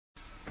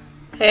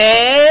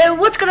Hey,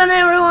 what's going on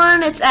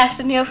everyone? It's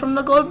Ashton here from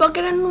the Gold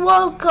Bucket and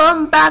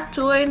welcome back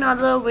to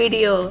another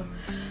video.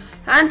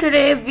 And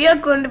today we are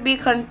going to be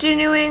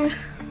continuing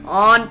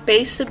on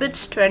Bits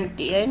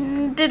 20. I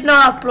did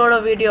not upload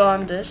a video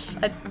on this.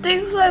 I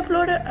think so I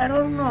uploaded, I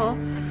don't know.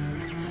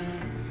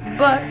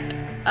 But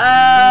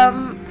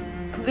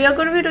we are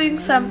going to be doing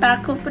some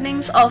pack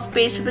openings of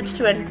Bits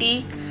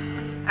 20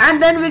 and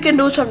then we can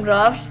do some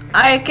drafts.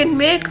 I can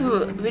make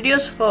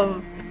videos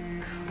for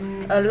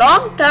a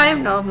long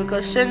time now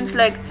because since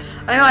I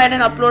know I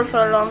didn't upload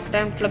for a long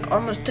time, like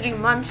almost 3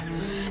 months,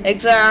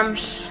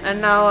 exams, and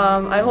now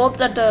I hope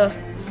that the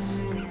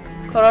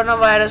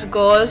coronavirus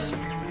goes.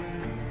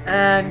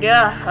 And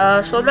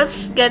yeah, so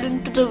let's get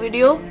into the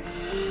video.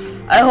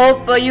 I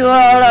hope you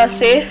all are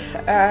safe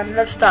and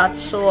let's start.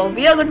 So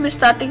we are going to be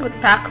starting with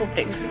pack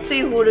openings. Let's see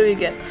who do we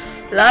get.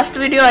 Last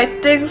video I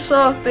think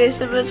so of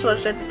Bits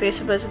was in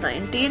Bits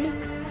 19.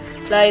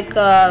 I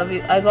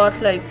got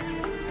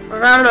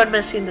Ronaldo and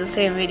Messi in the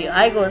same video.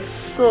 I was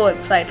so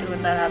excited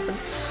when that happened.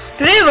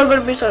 Today we're going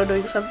to be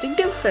doing something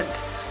different.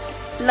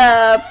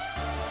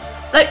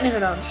 Lightning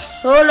rounds.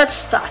 So let's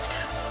start.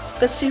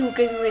 Let's see who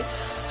can win.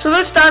 So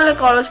we'll start like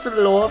always to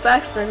the lower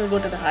packs, then we'll go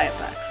to the higher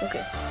packs.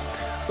 Okay.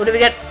 What do we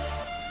get?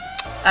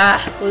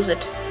 Who is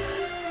it?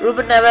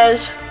 Ruben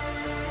Neves.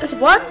 There's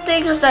one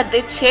thing is that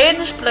they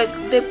changed,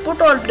 they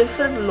put all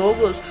different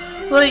logos.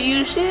 Well,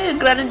 you see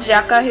Granit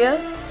Xhaka here?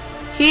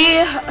 He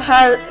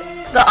has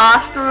the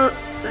Arsenal,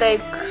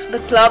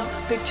 the club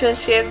picture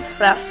changed.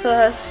 Fraser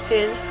has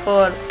changed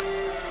for,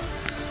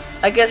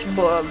 I guess,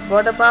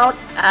 bottom out.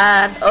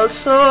 And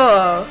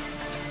also,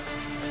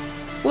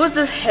 who is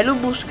this Hello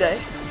Moose guy?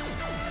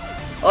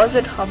 Or is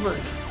it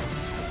Hummels?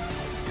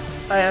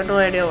 I have no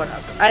idea what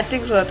happened. I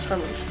think so, it's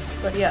Hummels.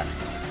 But yeah.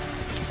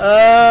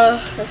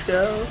 Let's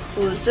go.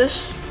 Who is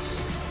this?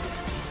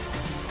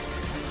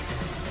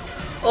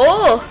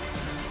 Oh!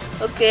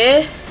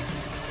 Okay.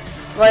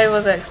 Why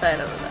was I excited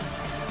about that?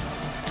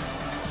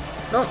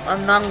 No,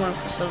 I'm not going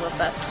for silver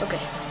packs. Okay.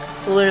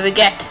 Who will we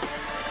get?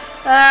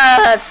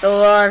 That's the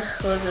one.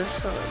 Who is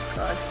this? Oh my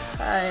god.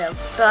 I am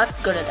not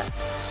good at that.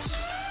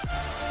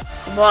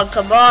 Come on,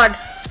 come on.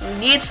 We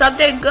need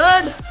something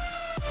good.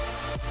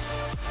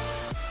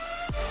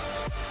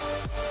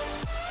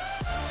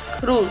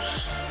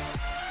 Cruz.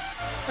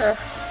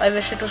 I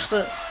wish it was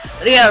the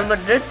Real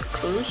Madrid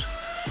Cruz.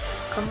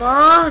 Come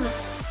on.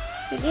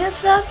 We need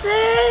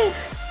something.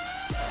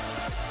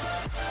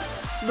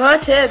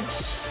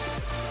 Mertens.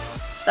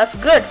 That's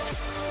good.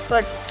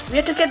 But we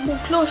have to get more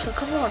closer.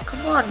 Come on,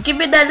 come on. Give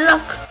me that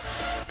luck.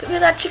 Give me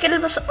that chicken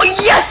in my... Oh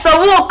yes, a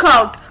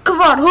walkout.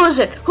 Come on, who is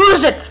it? Who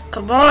is it?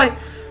 Come on.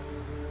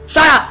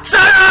 Salah!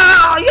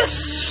 Salah!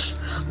 Yes!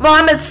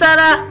 Mohamed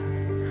Salah.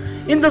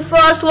 In the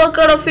first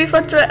walkout of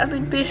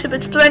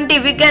Bits 20,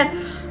 we get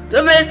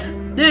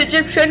the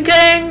Egyptian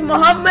king,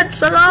 Mohamed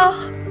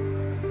Salah.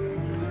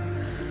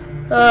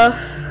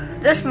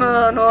 Just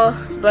no,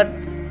 but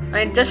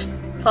I just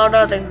found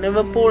out that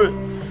Liverpool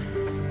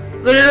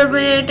will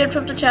eliminated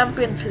from the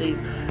Champions League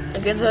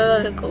against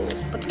Liverpool.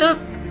 But still,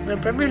 the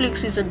Premier League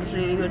season is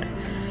really good.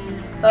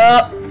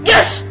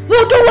 Yes!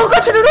 Whoa, 2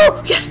 walkouts in a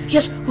row! Yes,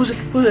 yes. Who's it?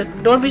 Who's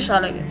it? Don't be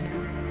Salah again.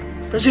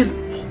 Brazil.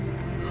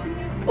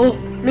 Oh,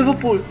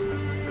 Liverpool.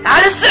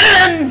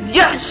 Alisson!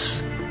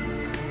 Yes!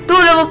 2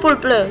 Liverpool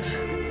players.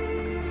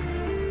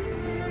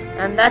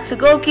 And that's the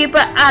goalkeeper,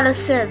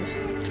 Alisson.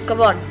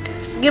 Come on.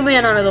 Give me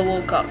another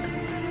walkout.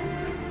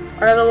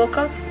 Another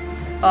walkout?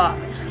 Ah,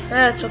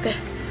 that's okay.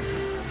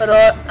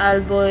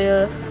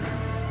 Alboyer.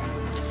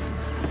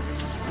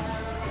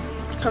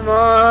 Come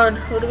on.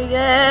 Who do we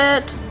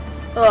get?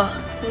 Oh,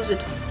 who's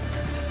it?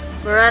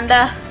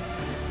 Miranda.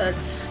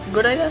 That's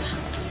good, I guess.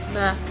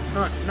 Nah,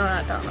 not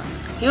that one.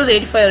 He was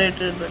 85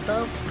 rated, but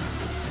no.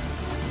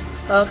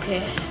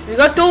 Okay, we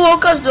got 2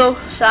 walkers though,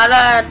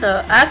 Salah and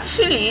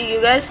actually,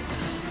 you guys,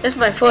 it's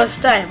my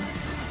first time.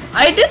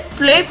 I did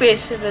play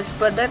Bits,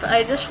 but then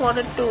I just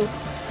wanted to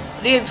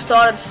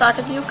reinstall and start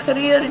a new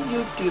career in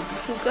YouTube.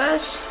 If you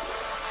guys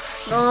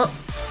know,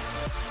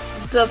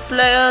 the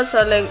players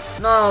are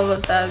not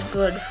was that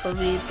good for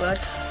me, but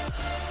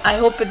I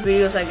hope in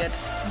videos I get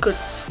good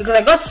because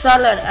I got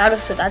Salah and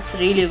Alisson. That's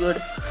really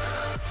good.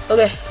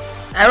 Okay,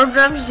 Aaron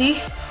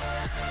Ramsey.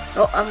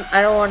 No,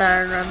 I don't want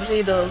Aaron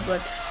Ramsey though,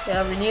 but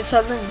yeah, we need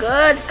something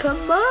good.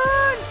 Come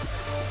on.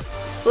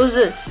 Who's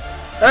this?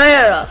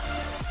 Herrera.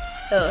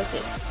 Oh,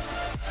 okay.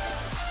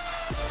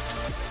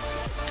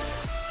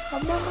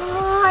 Come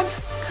on.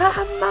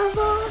 Come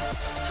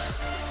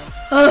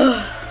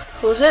on.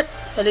 Who's it?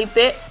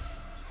 Felipe.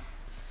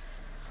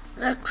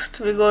 Next,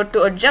 we go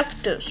to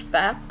objectives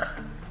pack.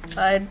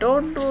 I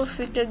don't know if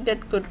we can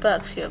get good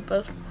packs here,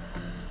 but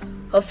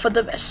hope for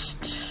the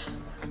best.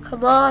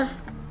 Come on.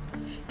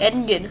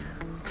 Engine.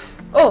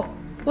 Oh,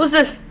 who's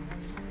this?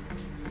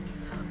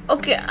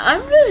 Okay,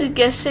 I'm just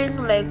guessing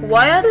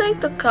why are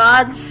the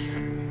cards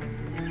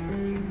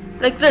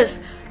like this?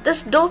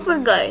 This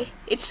Dortmund guy,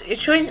 it's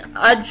showing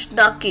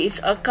Ajnaki, it's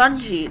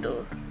Akanji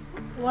though.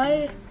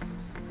 Why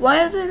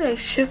are they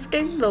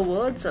shifting the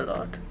words a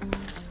lot?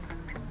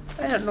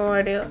 I have no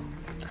idea.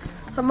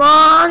 Come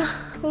on.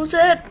 Who's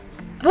it?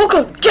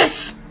 Walker.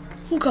 Yes.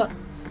 Walker.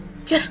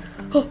 Yes.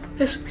 Oh,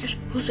 yes.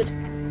 Who's it?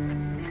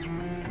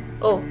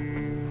 Oh.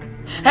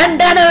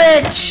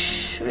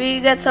 Handanovic. We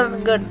get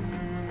something good.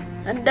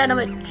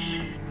 Handanovic.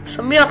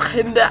 Samir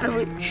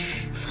Handanovic.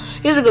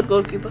 He's a good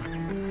goalkeeper.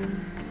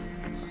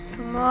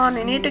 Come on,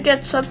 you need to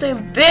get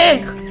something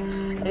big.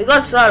 You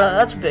got Salah,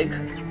 that's big.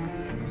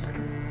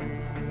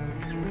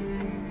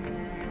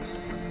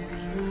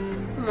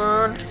 Come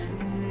on.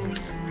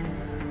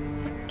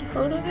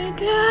 Who do we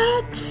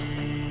get?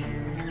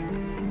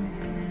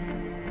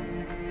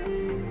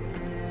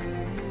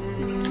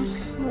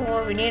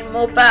 More. We need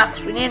more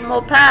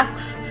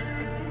packs.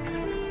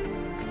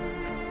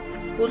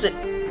 Who's it?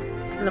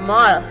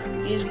 Lamar.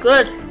 He's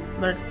good,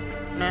 but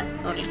nah,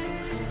 no need.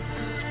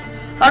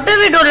 After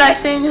we do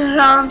lightning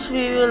rounds,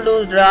 we will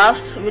do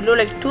drafts. We'll do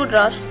like 2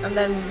 drafts, and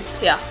then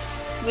yeah,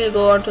 we'll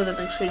go on to the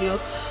next video.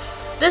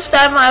 This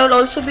time I will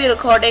also be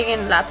recording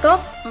in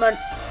laptop, but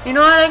you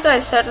know, like I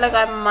said, like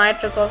I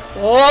might record.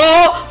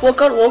 Oh,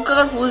 walk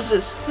out! Who's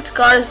this? Which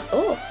car is?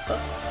 Oh,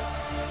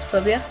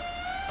 Serbia.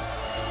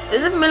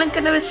 Is it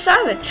Milinkovic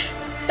Savic?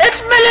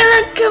 It's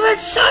Milinkovic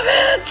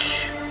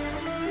Savic.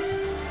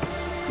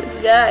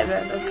 This guy,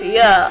 man. Okay,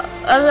 yeah.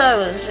 As I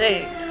was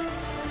saying,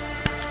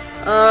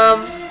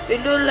 we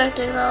do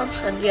lightning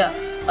rounds, and yeah,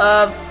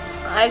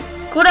 I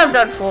could have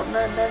done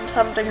Fortnite, and then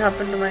something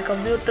happened to my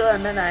computer,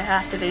 and then I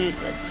had to delete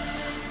it.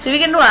 So we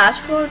can do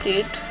Asphalt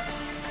 8.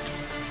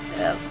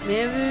 Yeah,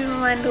 maybe we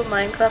might do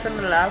Minecraft on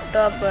the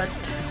laptop, but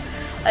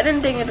I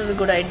didn't think it was a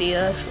good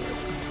idea. So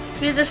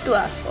we'll just do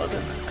Asphalt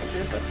on the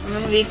computer. I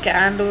mean, we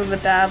can do the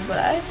tab, but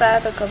I buy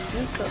the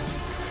computer,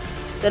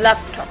 the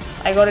laptop.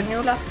 I got a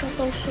new laptop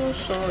also,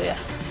 so yeah.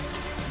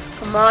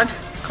 Come on.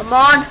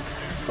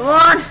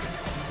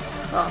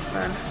 Oh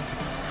man.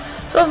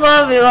 So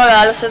far we got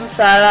Alisson,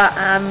 Salah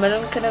and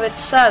Milinkovic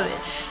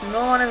Savic.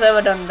 No one has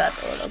ever done that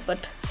order,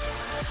 but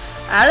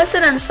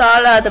Alisson and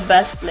Salah are the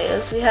best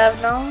players we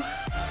have now.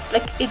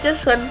 Like it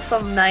just went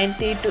from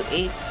 90 to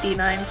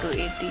 89 to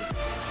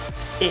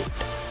 88.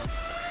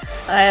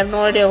 I have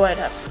no idea why it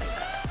happened like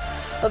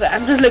that. Okay,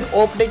 I'm just like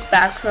opening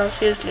packs now.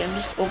 Seriously, I'm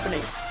just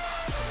opening.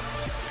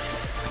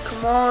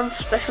 Come on,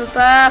 special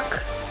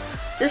pack.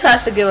 This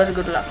has to give us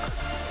good luck.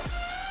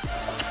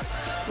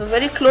 We're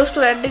very close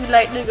to ending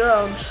lightning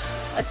rounds.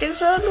 I think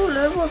so. I'll do a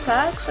little more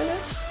packs, I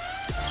guess.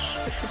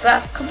 Special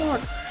pack, come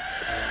on.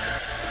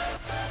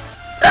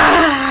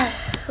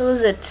 Who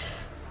is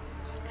it?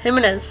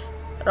 Jimenez.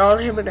 Raul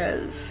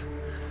Jimenez.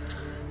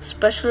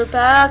 Special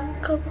pack,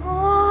 come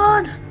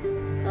on.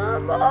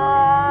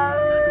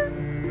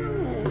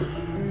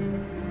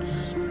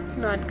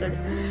 Not good.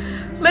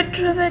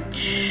 Mitrovic.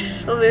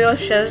 So we got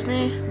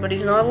Chesney, but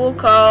he's not a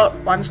workout.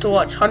 Wants to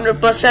watch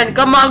 100%.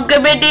 Come on,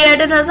 give me the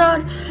Eden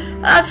Hazard.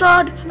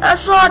 Hazard.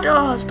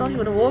 Oh, it's not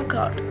even a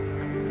workout.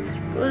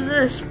 Who is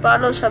this?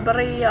 Pablo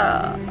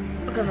Sarabia.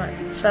 Okay,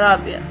 fine.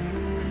 Sarabia.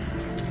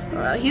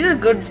 He's a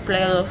good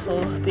player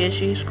for PSG.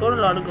 He scored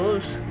a lot of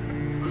goals.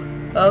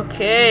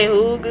 Okay,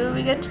 who do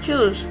we get to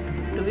choose?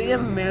 Do we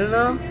get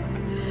Milner?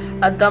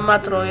 Adama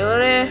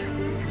Traore?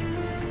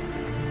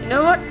 You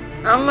know what?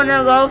 I'm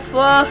gonna go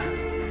for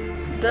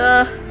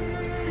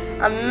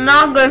I'm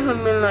not going for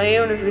Milner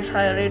even if he's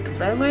higher rated,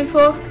 but I'm going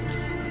for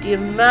the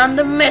man,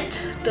 the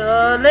myth,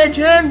 the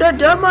legend,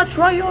 Adama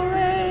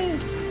Traore.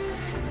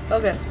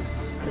 Okay,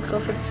 let's go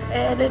for this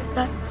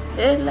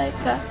elite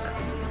pack.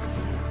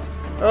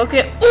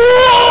 Okay.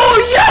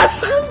 Oh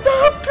yes,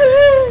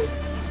 Mbappe.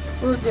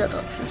 Who's the other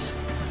options?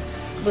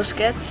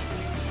 Busquets.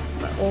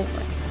 Oh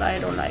my, I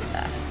don't like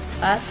that.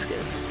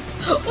 Vasquez.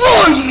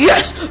 Oh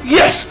yes,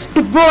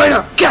 De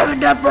Bruyne, Kevin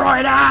De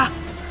Bruyne.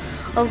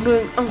 I'm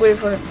going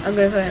for him.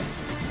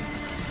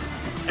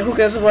 Who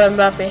cares about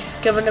Mbappe?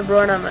 Kevin De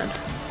Bruyne, man.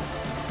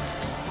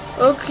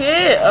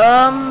 Okay,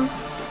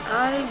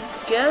 I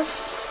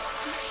guess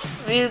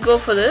we'll go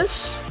for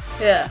this.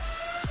 Yeah,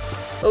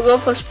 we'll go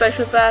for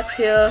special packs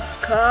here.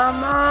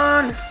 Come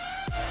on.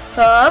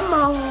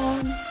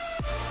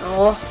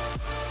 No.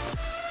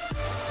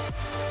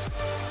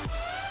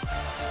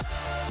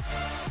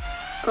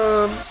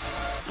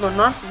 No,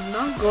 not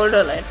gold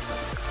or light.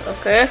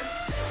 Okay,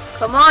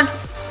 come on.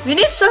 We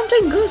need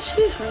something good,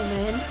 seriously,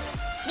 man.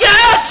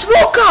 Yes!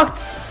 Walkout!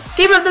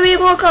 Team of the week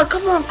walkout.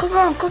 Come on.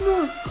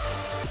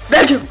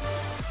 Belgium.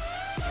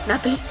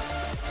 Napoli.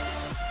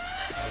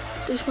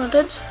 Dries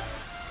Mertens.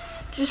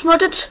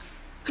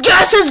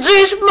 Yes, it's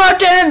Dries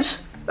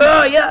Mertens!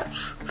 Oh,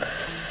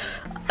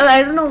 yes.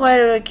 I don't know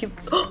why I keep...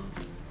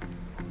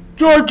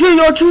 Georgia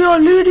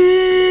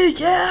Lady!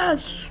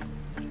 Yes!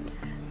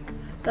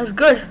 That's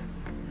good.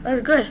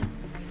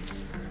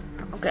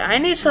 Okay, I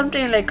need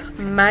something like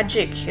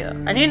magic here.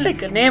 I need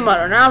like a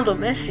Neymar, Ronaldo,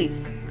 Messi,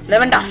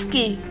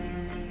 Lewandowski.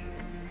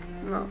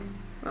 No,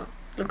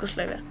 Lucas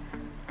Leiva.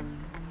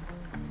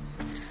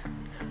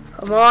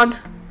 Come on.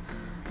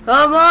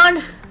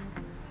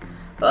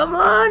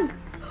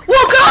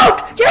 Walk out!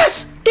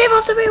 Yes! Team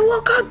of the week,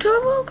 walk out, 2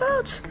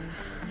 walkouts.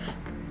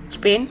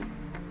 Spain.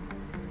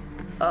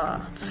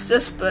 It's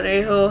just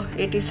Parejo,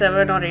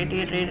 87 or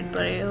 88 rated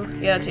Parejo.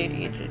 Yeah, it's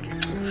 88 rated.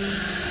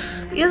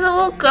 He's a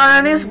worker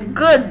and he's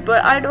good,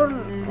 but I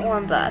don't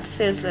want that.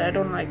 Seriously, I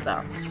don't like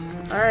that.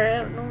 I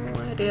have no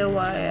idea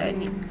why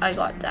I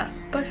got that.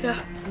 But yeah,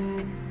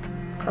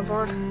 come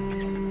on.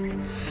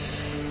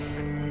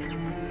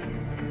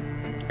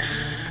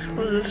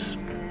 Who's this?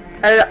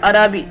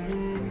 Arabi.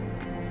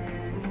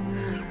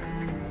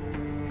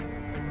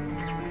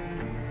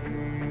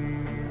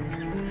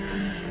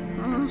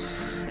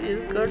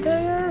 He's good, I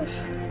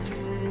guess.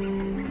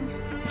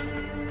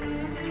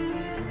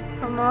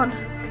 Come on.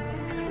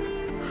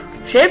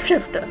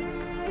 Shapeshifter.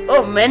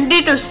 Oh,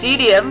 Mendy to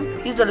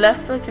CDM. He's the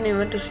left back and he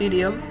went to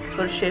CDM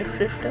for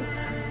Shapeshifter.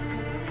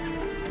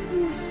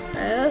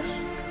 Yes,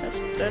 that's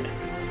good.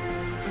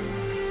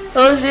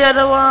 Who's the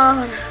other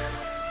one?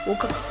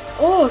 Workout.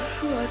 Oh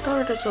shoot, I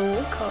thought it was a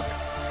workout.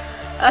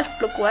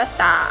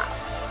 Asplaqueta.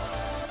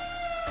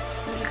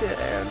 Okay, I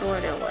have no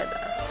idea why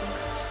that.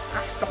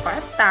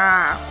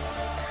 Asplaqueta.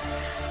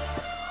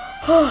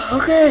 Oh,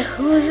 okay,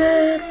 who is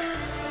it?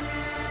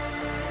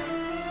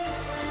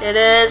 It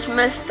is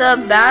Mr.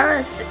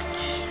 Barisic.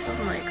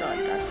 Oh my god,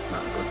 that's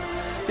not good.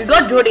 We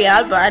got Jordi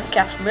Alba and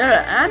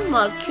Casemiro and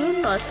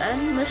Marquinhos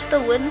and Mr.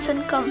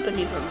 Vincent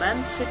Company from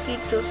Man City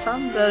to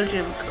some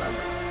Belgium club.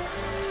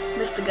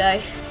 Mr.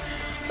 Guy.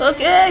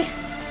 Okay,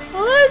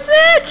 who is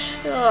it?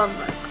 Oh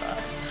my god.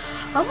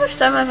 How much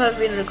time have I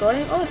been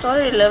recording? Oh, it's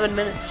already 11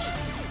 minutes.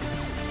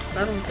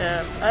 I don't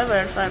care. I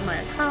verified my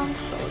account,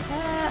 so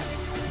yeah.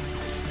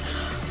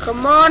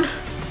 Come on.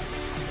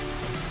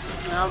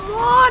 Come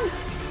on.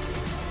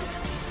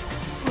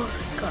 Oh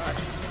god.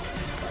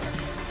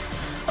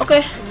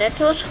 Okay,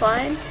 Neto's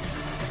fine.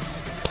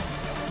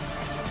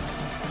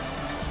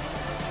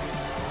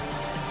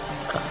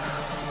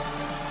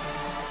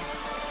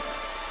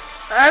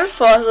 I'll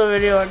pause the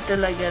video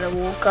until I get a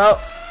workout.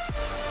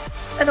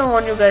 I don't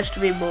want you guys to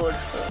be bored,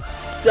 so.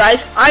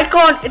 Guys,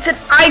 icon! It's an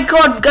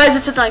icon! Guys,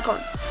 it's an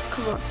icon!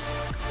 Come on.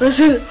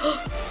 Brazil!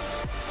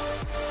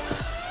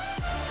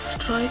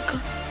 Striker!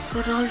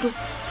 Ronaldo!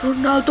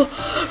 Ronaldo!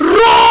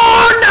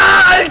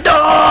 Ronaldo!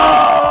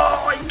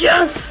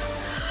 Yes!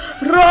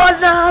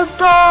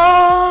 Ronaldo!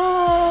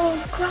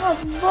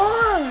 Come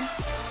on!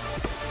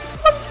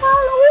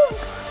 Ronaldo!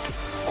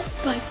 Oh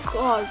my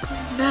god,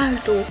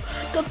 Ronaldo!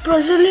 The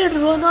Brazilian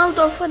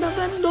Ronaldo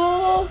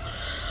Fenomeno!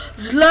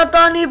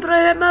 Zlatan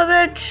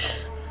Ibrahimovic!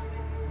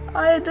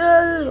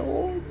 Idol!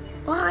 Oh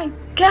my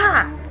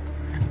god!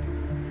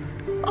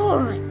 Oh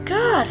my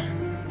god!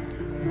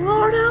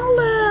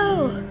 Ronaldo!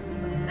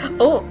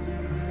 Oh!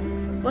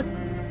 What?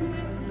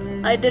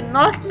 I did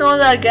not know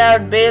that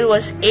Gareth Bale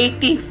was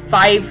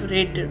 85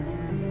 rated.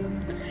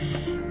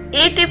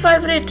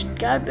 85 rated,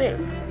 Gareth Bale.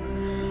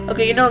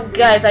 Okay, you know,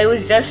 guys, I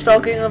was just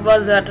talking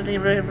about Zlatan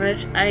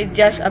Ibrahimovic and it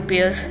just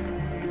appears.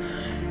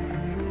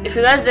 If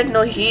you guys didn't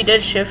know, he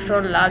did shift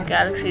from La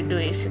Galaxy to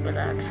AC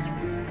Milan.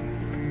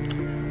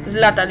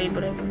 Zlatan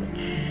Ibrahimovic.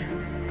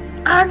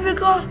 And we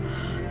got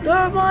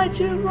the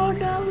mighty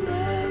Ronaldo.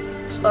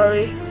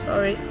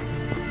 Sorry.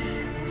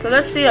 So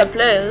let's see our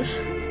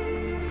players.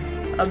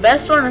 Our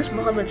best one is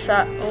Mohamed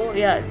Salah. Oh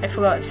yeah, I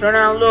forgot. It's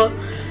Ronaldo.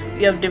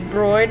 You have De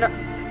Bruyne.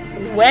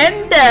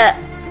 When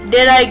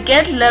did I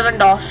get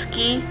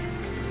Lewandowski?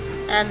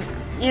 And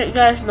you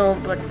guys know,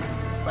 but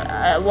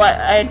why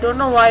I don't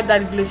know why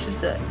that glitch is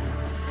there.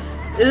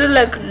 Is it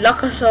like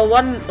Lacasa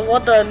one?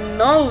 What the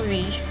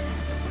Novi?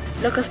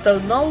 Lacasa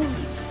Novi?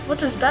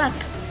 What is that?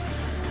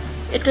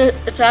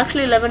 It's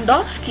actually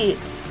Lewandowski.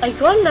 I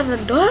got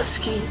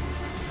Lewandowski.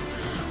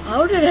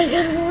 How did I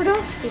get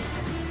Lewandowski?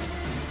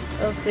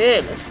 Okay,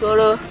 let's go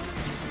to.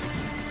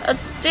 I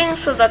think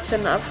so. That's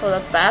enough for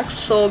the pack.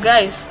 So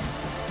guys,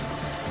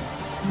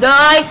 the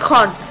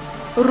icon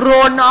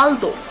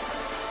Ronaldo.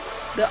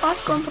 The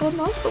icon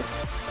Ronaldo.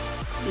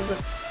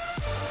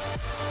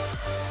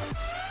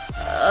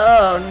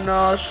 Oh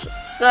no,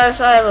 guys,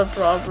 I have a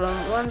problem.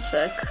 One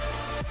sec.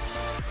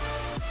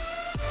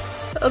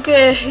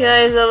 Okay,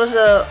 guys, there was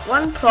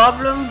one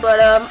problem, but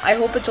I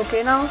hope it's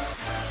okay now.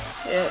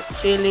 Yeah,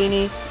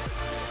 Chiellini.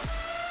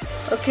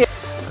 Okay.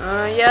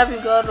 Yeah, we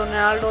got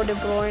Ronaldo, De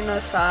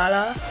Bruyne,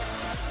 Salah.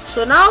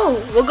 So now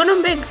we're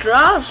gonna make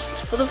drafts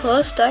for the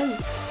first time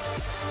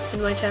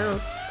in my channel.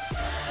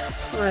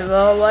 Oh my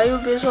god, why you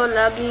be so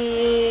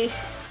laggy?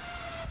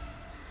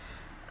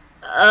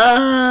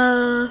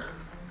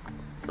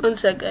 One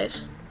sec,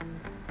 guys.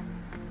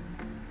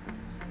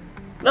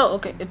 Oh,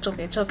 okay, it's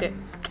okay.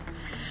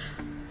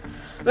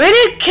 We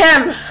need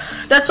Chem.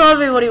 That's all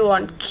we really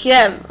want.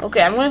 Chem.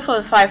 Okay, I'm going for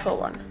the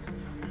 5-4-1.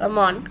 Come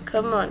on.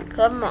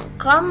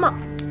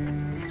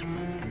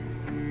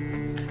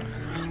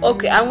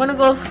 Okay, I'm gonna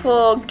go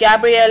for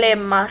Gabriele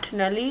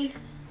Martinelli.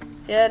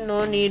 Yeah,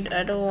 no need.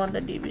 I don't want the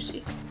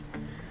DBC.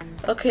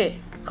 Okay,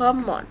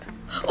 come on.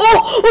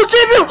 Oh,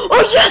 Xavier!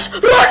 Oh yes,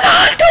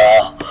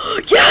 Ronaldo!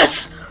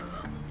 Yes,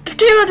 the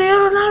team of the year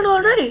Ronaldo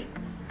already.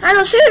 I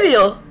know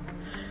Xavier.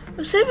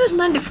 Xavier's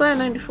 95,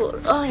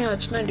 94. Oh yeah,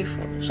 it's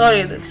 94.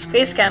 Sorry, this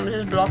face cam is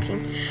just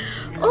blocking.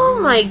 Oh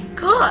my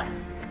god.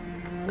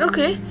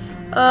 Okay,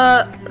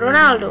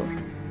 Ronaldo.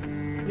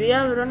 We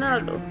have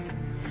Ronaldo.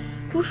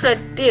 Who should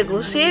I take?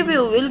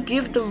 Eusebio will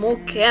give the more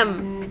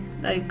chem,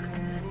 like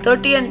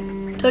 30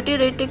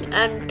 rating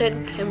and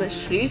 10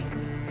 chemistry.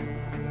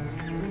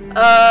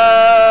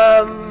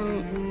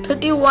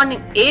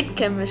 31 8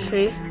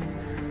 chemistry.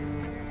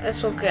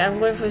 That's okay. I'm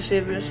going for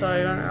Eusebio.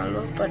 Sorry,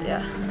 Ronaldo, but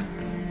yeah.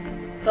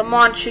 Come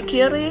on,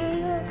 Shaqiri.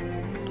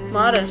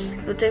 Mahrez.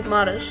 We'll take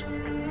Mahrez.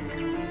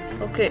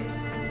 Okay.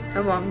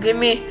 Come on, give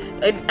me.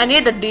 I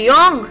need the De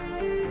Jong.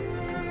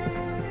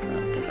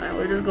 Okay, fine.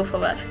 We'll just go for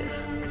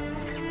Vasquez.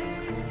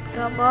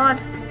 Come on.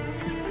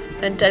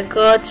 Mental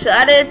coach.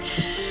 Tadic.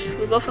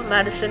 We'll go for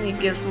Madison. He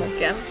gives more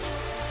chem.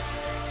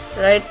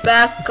 Right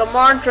back. Come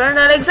on, Trent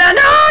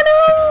Alexander.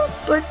 No!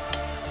 But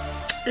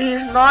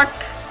he's not.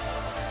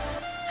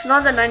 It's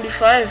not the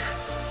 95.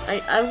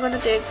 I'm gonna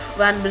take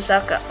Van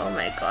Bissaka. Oh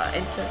my god,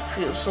 it just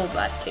feels so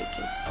bad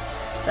taking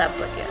that,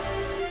 but yeah.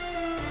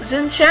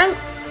 Zinchenko.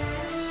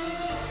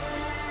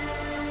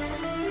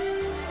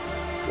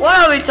 What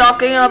are we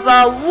talking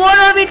about? What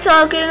are we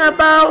talking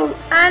about?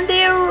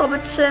 Andy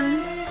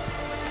Robertson.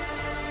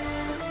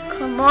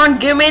 Come on,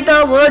 give me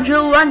the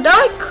Virgil van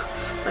Dijk.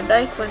 Van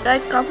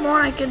Dijk, come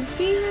on, I can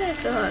feel it.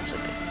 Oh, it's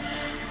okay.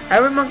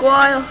 Harry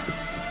Maguire.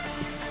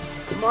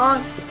 Come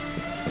on.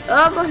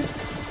 Come on.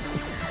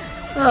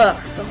 Oh,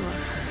 come on.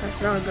 That's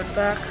not a good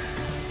back.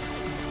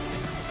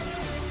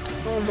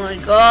 Oh my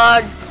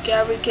god.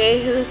 Gary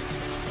Cahill.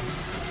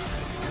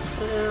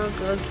 This is not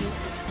working.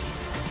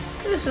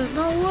 This is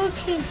not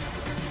working.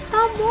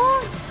 Come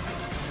on.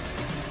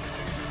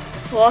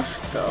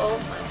 Foster. Oh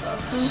my god.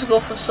 Let's just go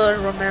for Sir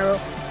Romero.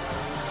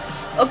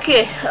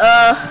 Okay.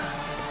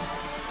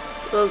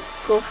 We'll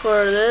go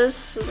for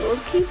this.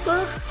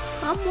 Goalkeeper.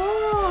 Come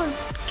on.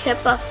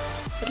 Kepa.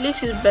 At least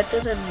he's better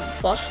than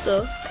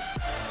Foster.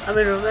 I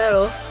mean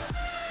Romero.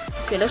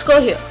 Okay, let's go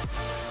here.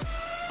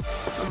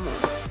 Come on.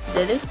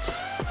 Delict.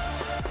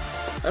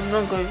 I'm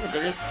not going for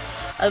Delict.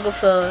 I'll go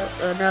for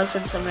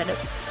Nelson Semedo.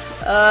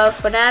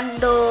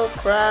 Fernando,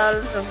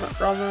 Kral,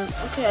 Roman.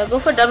 Okay, I'll go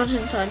for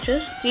Davinson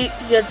Sanchez. He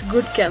has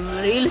good chem,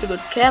 really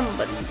good chem,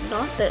 but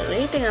not the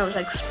rating I was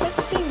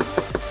expecting.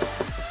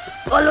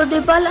 Paulo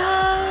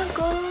Dybala,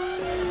 goal.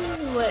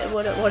 Wait,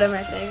 what am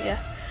I saying? Yeah.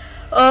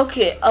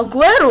 Okay,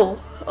 Aguero.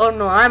 Oh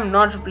no, I'm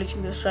not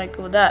replacing the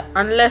striker with that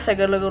unless I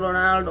get like a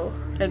Ronaldo,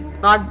 like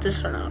not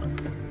this Ronaldo.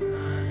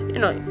 You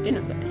know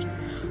guys.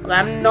 Okay,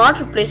 I'm not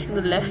replacing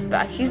the left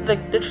back. He's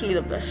like literally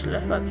the best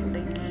left back in the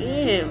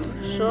game.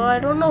 So I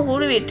don't know who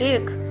do we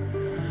take.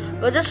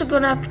 We're just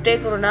gonna have to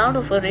take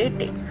Ronaldo for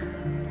rating.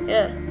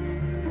 Yeah.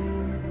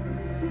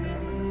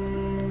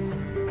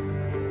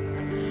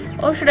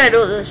 Or should I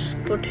do this?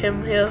 Put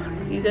him here.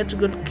 He gets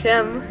good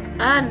chem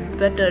and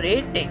better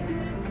rating.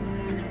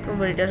 No,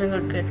 but he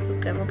doesn't get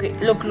good chem. Okay,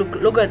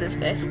 look at this,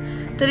 guys.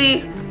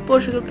 3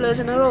 Portugal players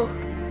in a row.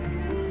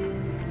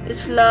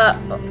 It's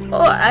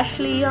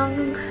Ashley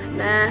Young.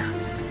 Nah,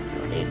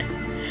 no need.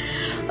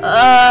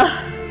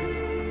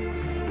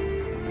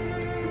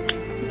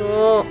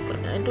 No,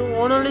 I don't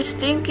want only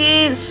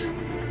stinkies.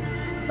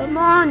 Come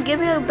on, give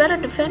me a better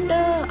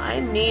defender. I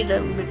need a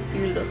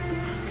midfielder.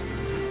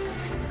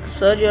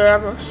 Sergio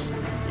Ramos.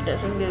 He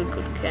doesn't get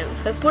good chem.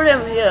 If I put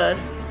him here,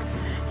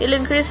 he'll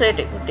increase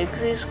rating, but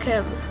decrease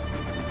chem.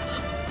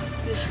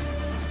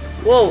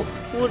 Whoa,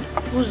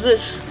 who's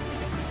this?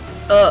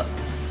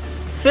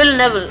 Phil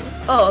Neville.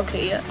 Oh,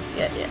 okay, yeah.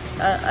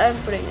 I'm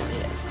putting him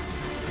here.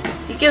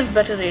 He gives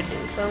better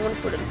rating, so I'm gonna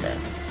put him there.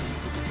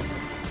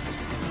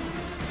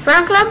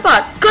 Frank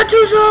Lampard.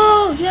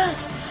 Gattuso!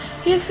 Yes!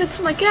 He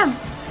fixed my chem.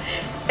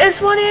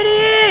 It's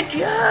 188!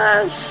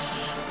 Yes!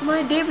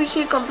 My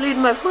DBC completed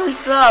my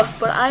first draft,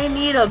 but I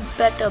need a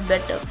better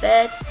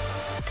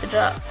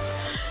draft.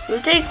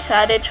 We'll take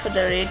Tadic for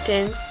the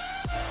rating.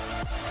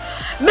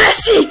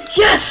 Messi!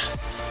 Yes!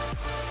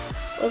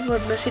 Oh,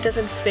 but Messi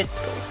doesn't fit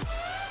though.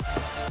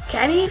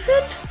 Can he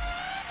fit?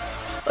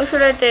 Or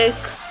should I take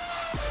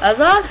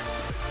Hazard?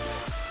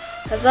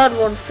 Hazard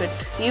won't fit.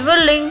 He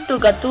will link to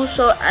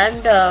Gattuso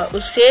and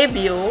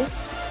Eusebio,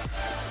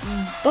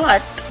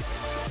 but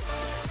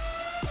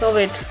no,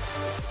 wait.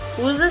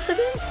 Who is this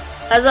again?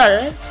 Hazard,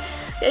 right?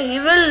 Yeah, he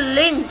will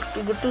link to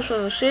Gattuso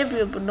and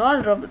Eusebio, but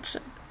not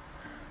Robertson.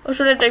 Or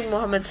should I take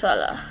Mohamed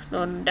Salah?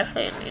 No,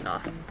 definitely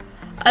not.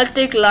 I'll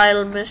take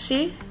Lionel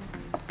Messi.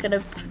 Can I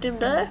fit him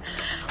there?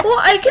 Oh,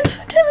 I can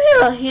fit him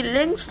here. He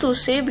links to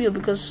Eusebio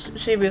because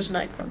Eusebio is an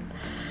icon.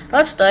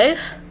 That's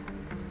nice.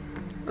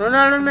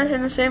 Ronaldo and Messi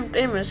in the same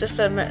team. It's just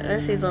that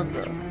Messi's on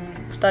the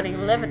starting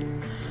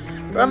 11.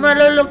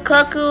 Romelu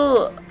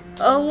Lukaku,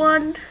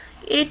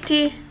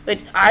 180.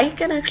 Wait, I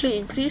can actually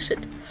increase it.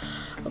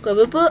 Okay,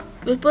 we put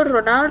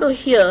Ronaldo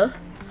here.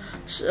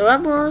 So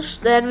Ramos.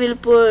 Then we'll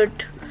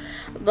put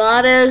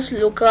Mahrez,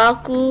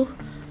 Lukaku.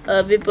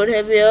 We put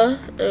him here.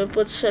 We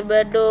put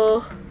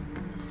Semedo.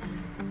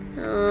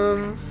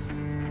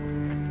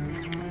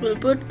 We'll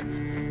put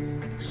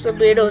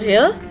Semedo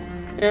here.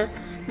 Yeah.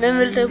 Then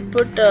we'll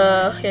put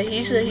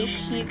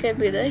he can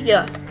be there.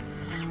 Yeah.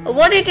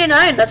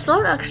 189. That's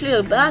not actually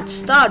a bad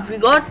start. We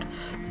got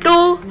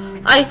 2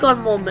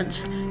 icon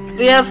moments.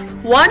 We have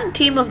one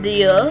team of the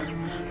year.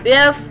 We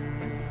have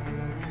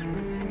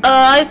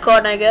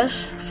icon, I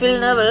guess, Phil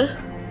Neville.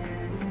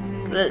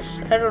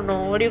 This, I don't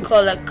know, what do you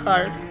call that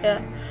card?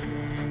 Yeah.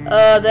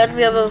 Then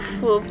we have a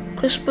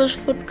Christmas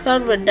foot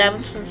card with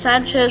Davinson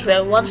Sanchez. We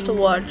have Wants to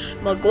Watch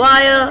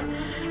Maguire.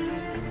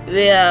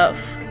 We have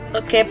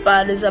a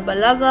Kepa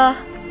Arrizabalaga,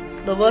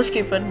 the worst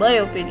keeper in my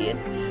opinion.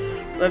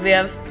 But we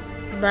have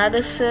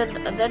Madison,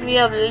 and then we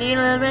have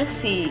Lionel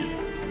Messi.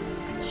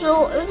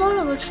 So it's not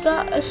a good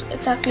start.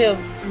 It's actually a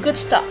good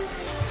start.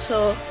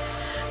 So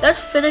let's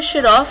finish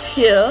it off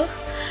here,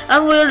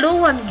 and we'll do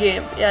one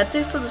game. Yeah, I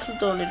think so. This is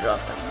the only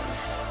draft I'm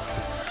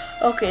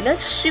doing. Okay,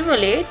 let's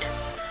simulate.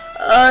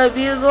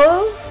 We'll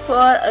go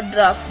for a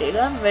draft league.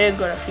 I'm very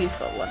good at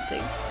FIFA, one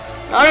thing.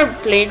 Not in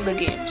playing the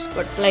games,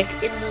 but like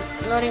in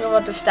learning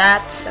about the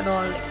stats and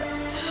all like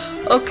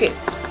that. Okay,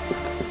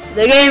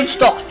 the game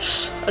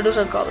starts. I'll do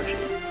some commentary.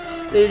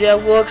 Lydia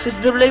works his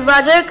dribbling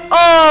magic.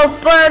 Oh,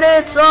 but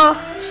it's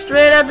off.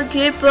 Straight at the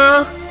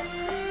keeper.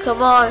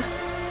 Come on.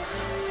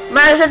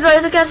 Madison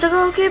trying to catch the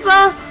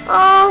goalkeeper.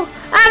 Oh,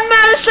 and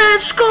Madison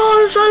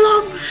scores a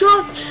long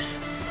shot.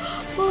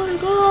 What a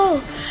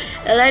goal.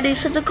 Eleni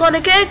sends a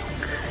corner kick.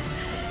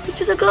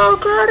 Into the goal,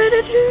 crowded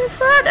into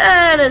front,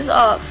 and it's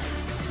off.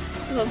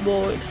 Oh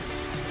boy.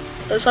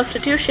 A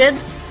substitution.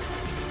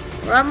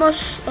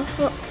 Ramos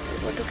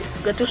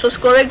Gattuso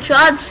scoring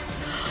chance.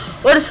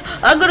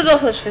 I'm gonna go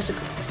for his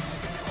physical.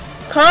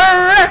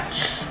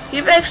 Correct!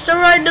 He makes the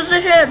right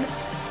decision.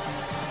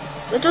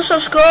 Gattuso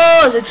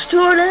scores. It's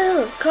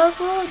 2-0. Come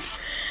on.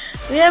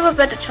 We have a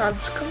better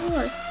chance. Come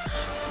on.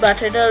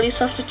 But an early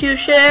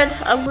substitution.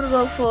 I'm gonna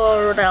go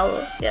for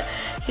Ronaldo. Yeah,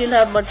 he'll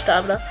have much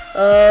time now.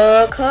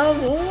 Come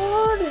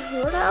on,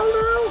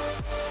 Ronaldo.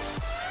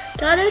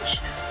 Tadic.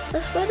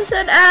 That's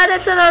Madison, and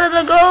it's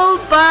another goal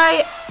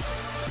by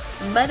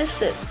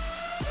Madison.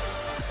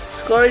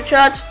 Scoring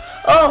chance.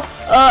 Oh,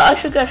 I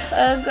forgot.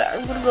 I'm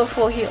gonna go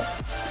for here.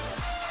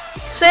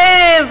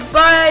 Saved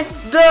by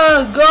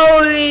the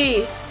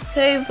goalie.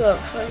 Save him.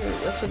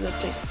 That's a good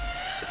thing.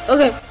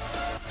 Okay.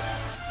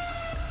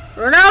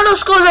 Ronaldo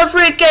scores a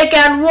free kick,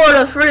 and what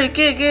a free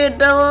kick it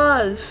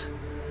was.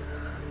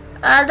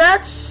 And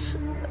that's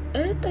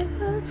it, I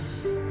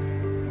guess.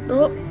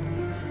 Nope.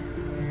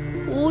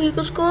 Oh, he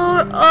could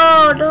score.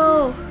 Oh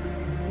no.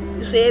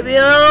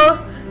 Eusebio,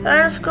 and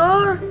a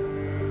score.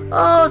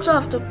 Oh, it's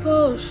off the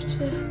post.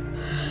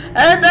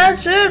 And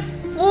that's it.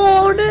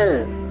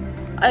 4-0.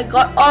 I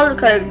got all the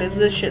correct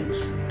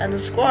decisions, and the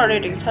score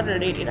rating is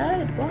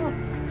 189. Wow.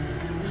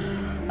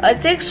 I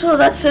think so.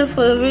 That's it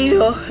for the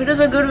video. It is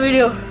a good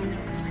video.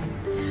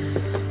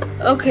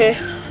 Okay,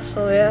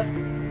 so yeah,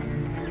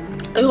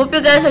 I hope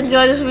you guys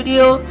enjoyed this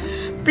video.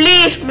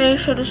 Please make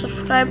sure to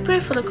subscribe. Pray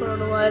for the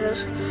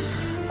coronavirus.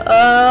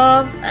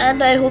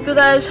 And I hope you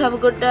guys have a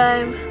good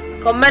time.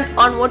 Comment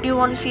on what you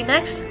want to see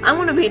next. I'm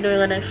going to be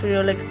doing a next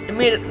video like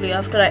immediately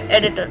after I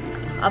edit and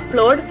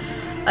upload.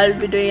 I'll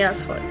be doing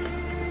as for it.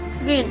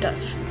 Be in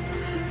touch.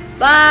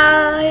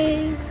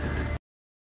 Bye.